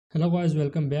Hello guys,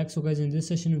 welcome back. So guys, in this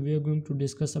session we are going to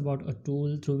discuss about a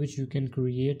tool through which you can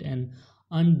create an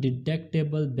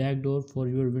undetectable backdoor for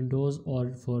your Windows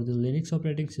or for the Linux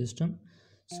operating system.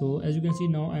 So as you can see,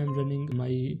 now I am running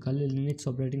my Kali Linux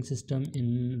operating system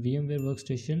in VMware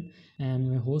workstation, and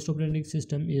my host operating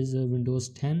system is Windows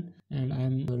 10, and I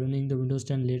am running the Windows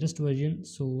 10 latest version.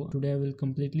 So today I will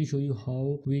completely show you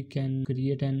how we can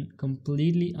create an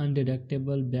completely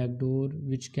undetectable backdoor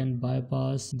which can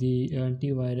bypass the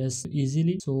antivirus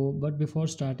easily. So but before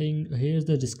starting, here's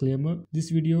the disclaimer: this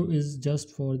video is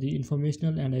just for the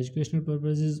informational and educational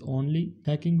purposes only.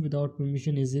 Hacking without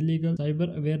permission is illegal.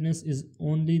 Cyber awareness is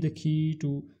only the key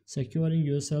to securing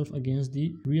yourself against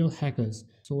the real hackers.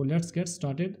 So let's get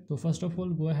started. So first of all,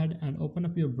 go ahead and open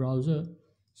up your browser.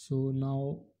 So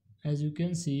now, as you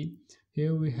can see,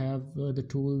 here we have the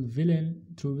tool villain,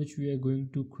 through which we are going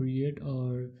to create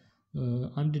our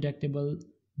undetectable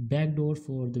backdoor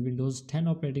for the Windows 10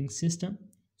 operating system.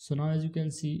 So now, as you can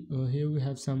see, here we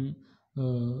have some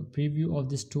preview of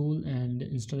this tool, and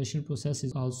installation process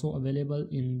is also available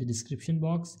in the description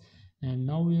box. And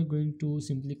now we are going to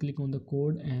simply click on the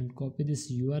code and copy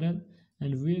this URL,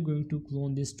 and we are going to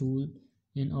clone this tool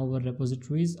in our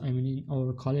repositories, in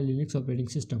our Kali Linux operating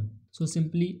system. So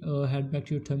simply head back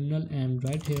to your terminal and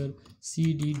write here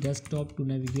cd desktop to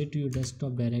navigate to your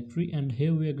desktop directory, and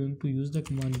here we are going to use the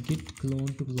command git clone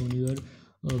to clone your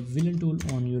villain tool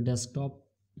on your desktop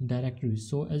directory.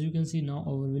 So as you can see, now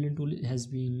our villain tool has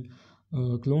been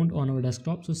cloned on our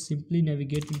desktop. So simply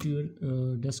navigate into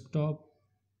your desktop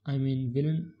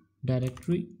villain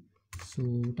directory. So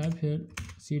type here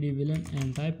cd villain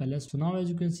and type ls. So now as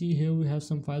you can see, here we have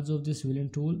some files of this villain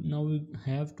tool. Now we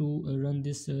have to run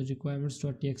this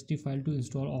requirements.txt file to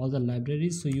install all the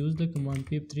libraries. So use the command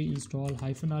pip3 install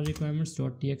 -r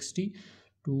requirements.txt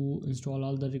to install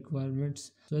all the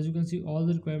requirements. So as you can see, all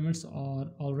the requirements are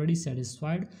already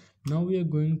satisfied. Now we are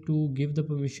going to give the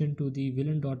permission to the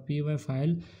villain.py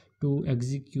file to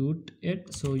execute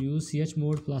it. So use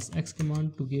chmod +x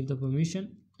command to give the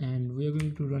permission, and we are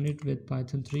going to run it with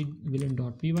python3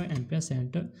 villain.py and press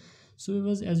enter. So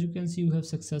as you can see, we have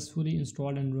successfully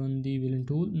installed and run the villain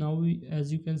tool. Now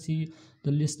as you can see,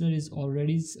 the listener is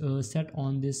already set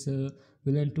on this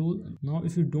villain tool. Now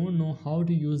if you don't know how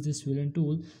to use this villain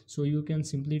tool, so you can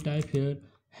simply type here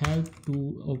help to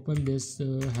open this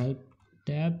help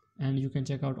tab, and you can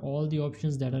check out all the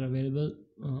options that are available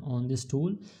on this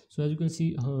tool. So as you can see,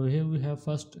 here we have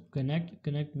first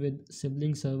connect with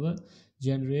sibling server,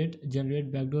 generate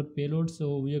backdoor payload. So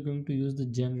we are going to use the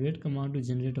generate command to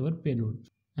generate our payload,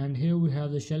 and here we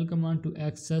have the shell command to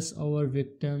access our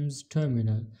victim's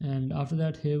terminal. And after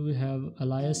that, here we have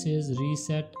aliases,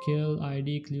 reset, kill,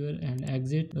 id, clear and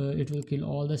exit. It will kill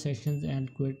all the sections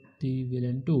and quit the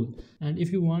villain tool. And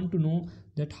if you want to know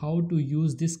that how to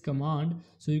use this command,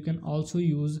 so you can also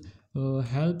use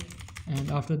help,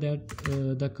 and after that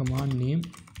the command name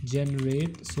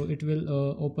generate. So it will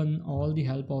open all the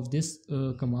help of this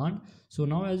command. So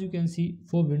now as you can see,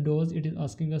 for Windows it is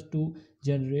asking us to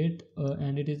generate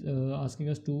and it is asking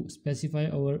us to specify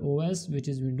our OS, which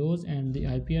is Windows, and the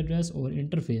IP address or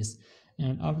interface.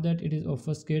 And after that, it is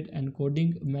obfuscate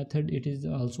encoding method. It is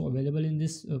also available in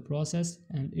this process,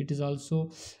 and it is also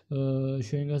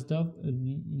showing us the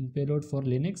payload for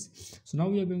Linux. So now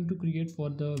we are going to create for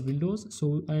the Windows.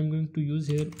 So I am going to use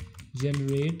here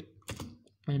generate,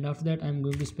 and after that I am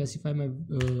going to specify my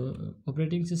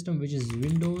operating system, which is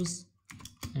Windows.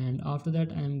 And after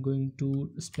that I am going to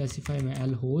specify my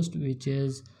lhost, which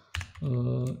is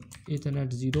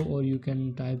Ethernet 0, or you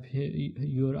can type here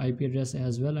your IP address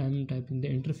as well. I am typing the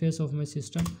interface of my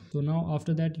system. So now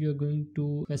after that, you are going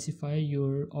to specify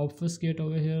your obfuscate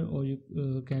over here, or you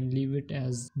can leave it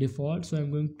as default. So I'm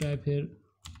going to type here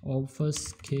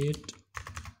obfuscate,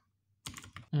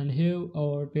 and here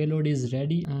our payload is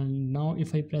ready. And now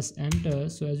if I press enter,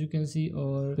 so as you can see,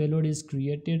 our payload is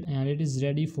created and it is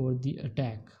ready for the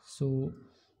attack. So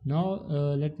now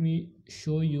let me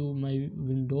show you my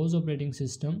Windows operating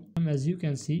system. As you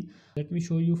can see, let me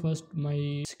show you first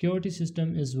my security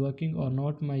system is working or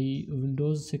not, my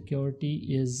Windows security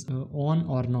is on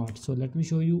or not. So let me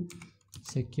show you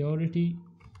security,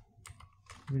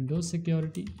 Windows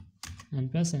security,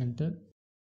 and press enter.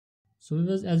 So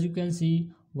as you can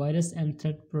see, virus and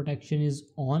threat protection is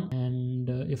on, and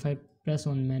if I press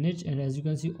on manage, and as you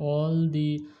can see, all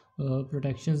the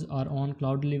protections are on.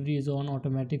 Cloud delivery is on,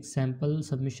 automatic sample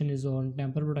submission is on,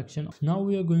 tamper protection. Now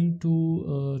we are going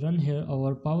to run here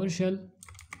our PowerShell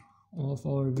of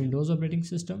our Windows operating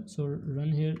system. So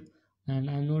run here, and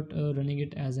I'm not running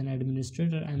it as an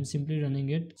administrator, I'm simply running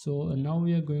it. So now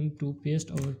we are going to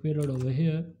paste our payload over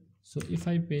here, So if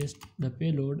I paste the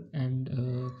payload, and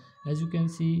as you can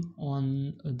see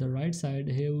on the right side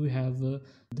here we have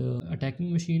the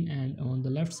attacking machine, and on the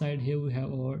left side here we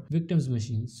have our victims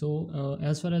machine. So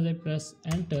as far as I press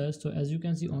enter, so as you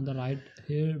can see on the right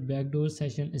here, backdoor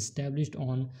session established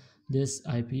on this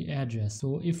IP address.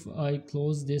 So if I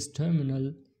close this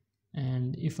terminal,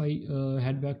 and if I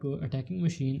head back to attacking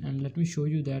machine, and let me show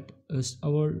you that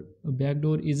our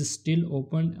backdoor is still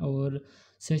open, our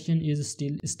session is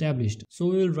still established. So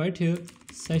we will write here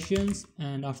sessions,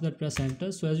 and after that press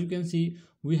enter. So as you can see,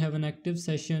 we have an active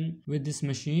session with this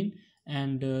machine,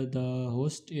 and the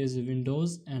host is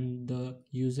Windows and the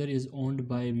user is owned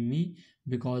by me,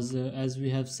 because as we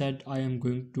have said, I am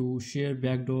going to share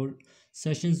backdoor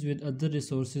sessions with other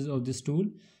resources of this tool.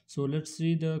 So let's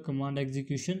see the command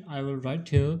execution. I will write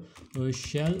here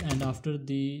shell, and after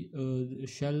the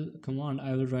shell command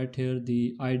I will write here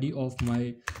the ID of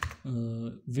my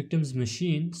victim's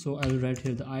machine. So I will write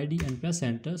here the ID and press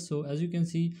enter. So as you can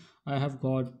see, I have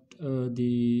got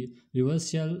the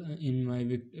reverse shell in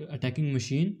my attacking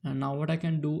machine, and now what I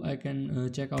can do, I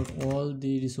can check out all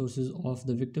the resources of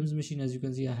the victim's machine. As you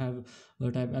can see, I have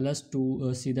type ls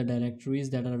to see the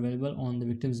directories that are available on the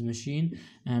victim's machine,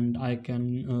 and I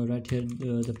can write here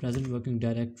the present working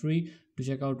directory to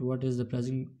check out what is the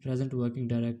present working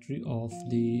directory of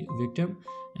the victim.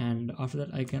 And after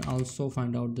that I can also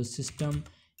find out the system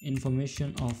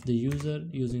information of the user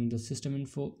using the system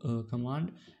info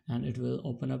command, and it will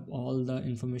open up all the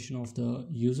information of the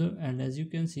user. And as you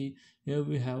can see here,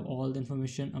 we have all the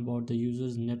information about the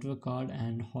user's network card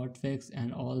and hotfix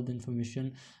and all the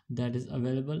information that is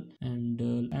available. And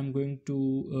I'm going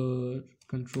to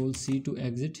control C to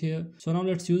exit here. So now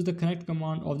let's use the connect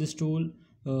command of this tool.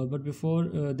 But before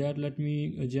that, let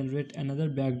me generate another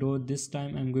backdoor. This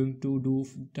time I'm going to do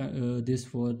this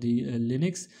for the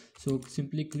Linux. So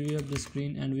simply clear up the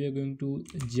screen, and we are going to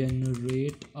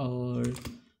generate our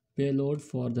payload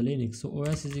for the Linux. So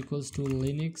OS is equals to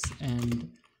Linux,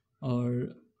 and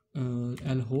our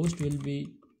lhost will be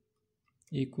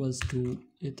equals to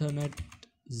Ethernet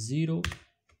 0,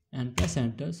 and press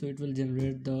enter. So it will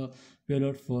generate the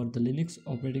payload for the Linux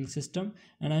operating system,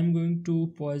 and I'm going to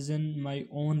poison my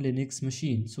own Linux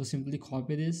machine. So simply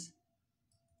copy this,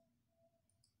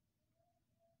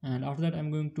 and after that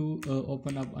I'm going to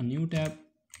open up a new tab.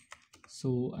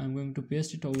 So I'm going to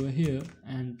paste it over here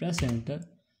and press enter.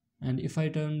 And if I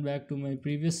turn back to my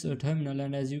previous terminal,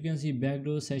 and as you can see,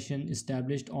 backdoor session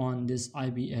established on this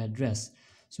IP address.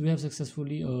 So we have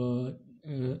successfully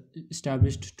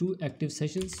established 2 active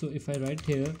sessions. So if I write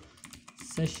here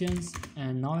sessions,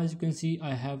 and now as you can see,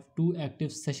 I have 2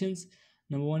 active sessions.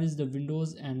 Number 1 is the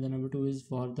Windows, and the number 2 is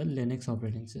for the Linux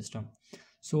operating system.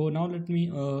 So now let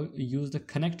me use the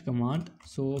connect command.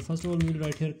 So first of all, we'll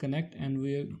write here connect, and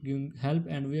we are giving help,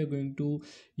 and we are going to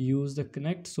use the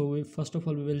connect. So first of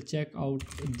all, we will check out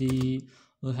the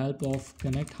help of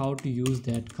connect, how to use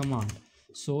that command.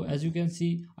 So as you can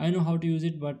see, I know how to use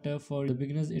it, but for the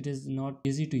beginners it is not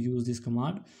easy to use this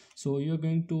command. So you're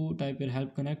going to type your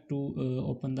help connect to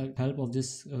open the help of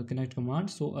this connect command.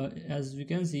 So as we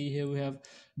can see here, we have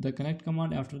the connect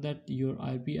command, after that your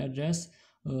IP address,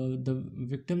 the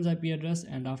victim's IP address,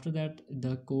 and after that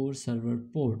the core server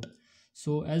port.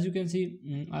 So as you can see,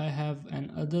 I have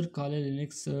another Kali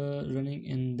Linux running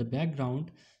in the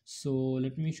background. So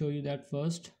let me show you that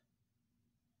first.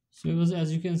 So it was,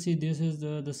 as you can see, this is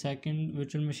the second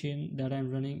virtual machine that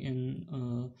I'm running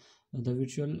in the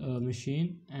virtual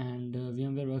machine and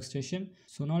VMware workstation.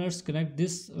 So now let's connect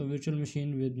this virtual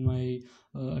machine with my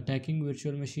attacking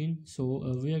virtual machine.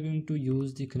 So we are going to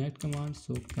use the connect command.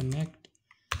 So connect,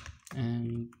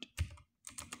 and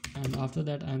after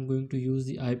that I'm going to use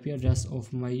the IP address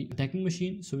of my attacking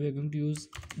machine. So we are going to use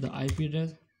the IP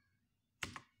address.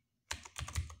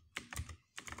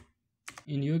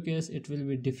 In your case it will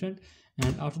be different,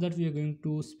 and after that we are going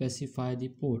to specify the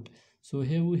port. So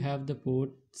here we have the port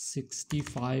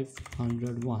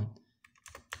 6501,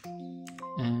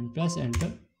 and press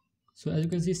enter. So as you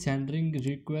can see, sending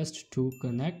request to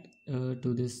connect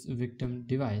to this victim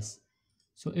device.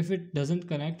 So if it doesn't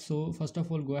connect, so first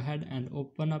of all go ahead and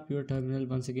open up your terminal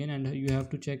once again, and you have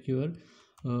to check your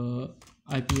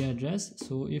IP address.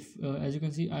 So if as you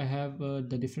can see, I have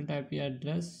the different IP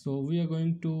address. So we are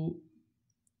going to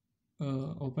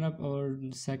open up our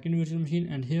second virtual machine,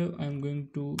 and here I'm going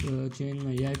to change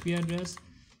my IP address.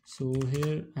 So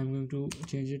here I'm going to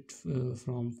change it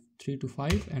from 3 to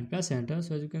 5 and press enter.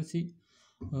 So as you can see,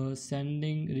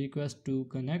 sending request to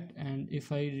connect, and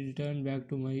if I return back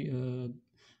to my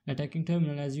attacking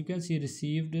terminal, as you can see,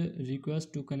 received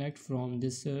request to connect from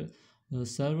this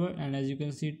server, and as you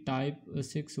can see type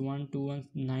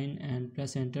 61219 and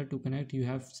press enter to connect. You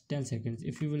have 10 seconds.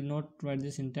 If you will not write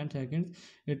this in 10 seconds,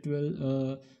 it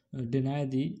will deny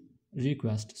the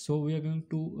request. So we are going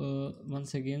to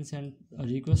once again send a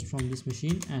request from this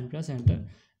machine and press enter,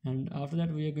 and after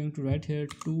that we are going to write here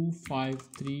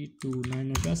 25329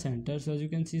 and press enter. So as you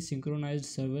can see, synchronized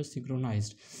server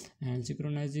synchronized, and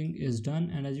synchronizing is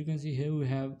done. And as you can see here, we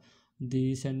have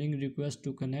the sending request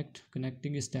to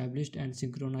connecting established, and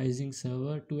synchronizing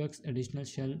server 2x additional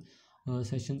shell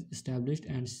sessions established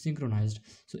and synchronized.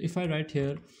 So if I write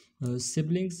here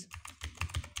siblings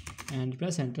and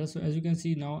press enter, so as you can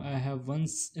see, now I have one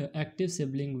active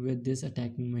sibling with this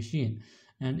attacking machine.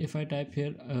 And if I type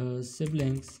here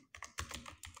siblings,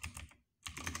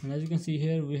 and as you can see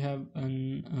here, we have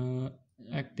an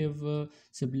active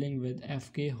sibling with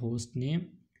fk host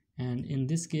name, and in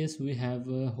this case we have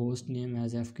a host name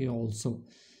as fk also.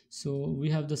 So we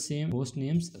have the same host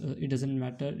names. It doesn't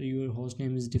matter your host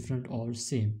name is different or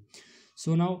same.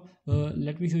 So now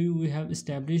let me show you, we have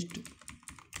established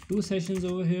 2 sessions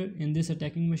over here in this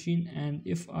attacking machine. And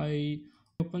if I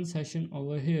open session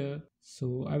over here,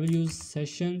 so I will use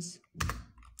sessions,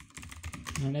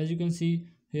 and as you can see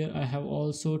here, I have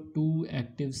also 2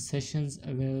 active sessions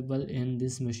available in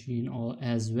this machine or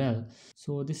as well.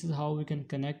 So this is how we can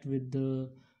connect with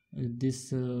the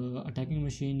this attacking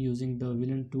machine using the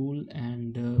villain tool,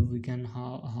 and we can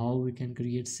how we can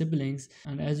create siblings.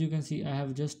 And as you can see, I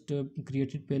have just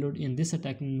created payload in this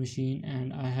attacking machine,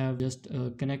 and I have just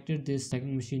connected this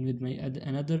attacking machine with my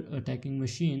another attacking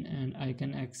machine, and I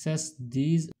can access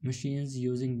these machines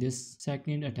using this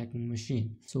second attacking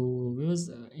machine. So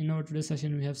in our today's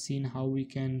session, we have seen how we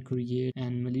can create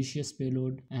an malicious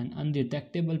payload, an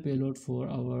undetectable payload for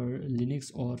our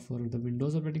Linux or for the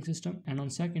Windows operating system. And on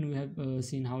second, we have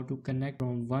seen how to connect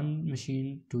from one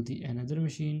machine to the another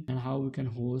machine, and how we can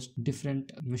host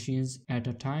different machines at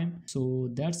a time. So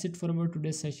that's it for our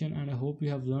today's session, and I hope you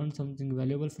have learned something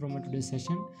valuable from our today's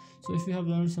session. So if you have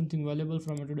learned something valuable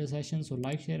from our today's session, so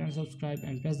like, share and subscribe,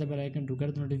 and press the bell icon to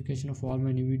get the notification of all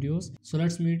my new videos. So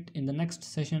let's meet in the next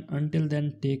session. Until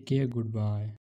then, take care. Goodbye.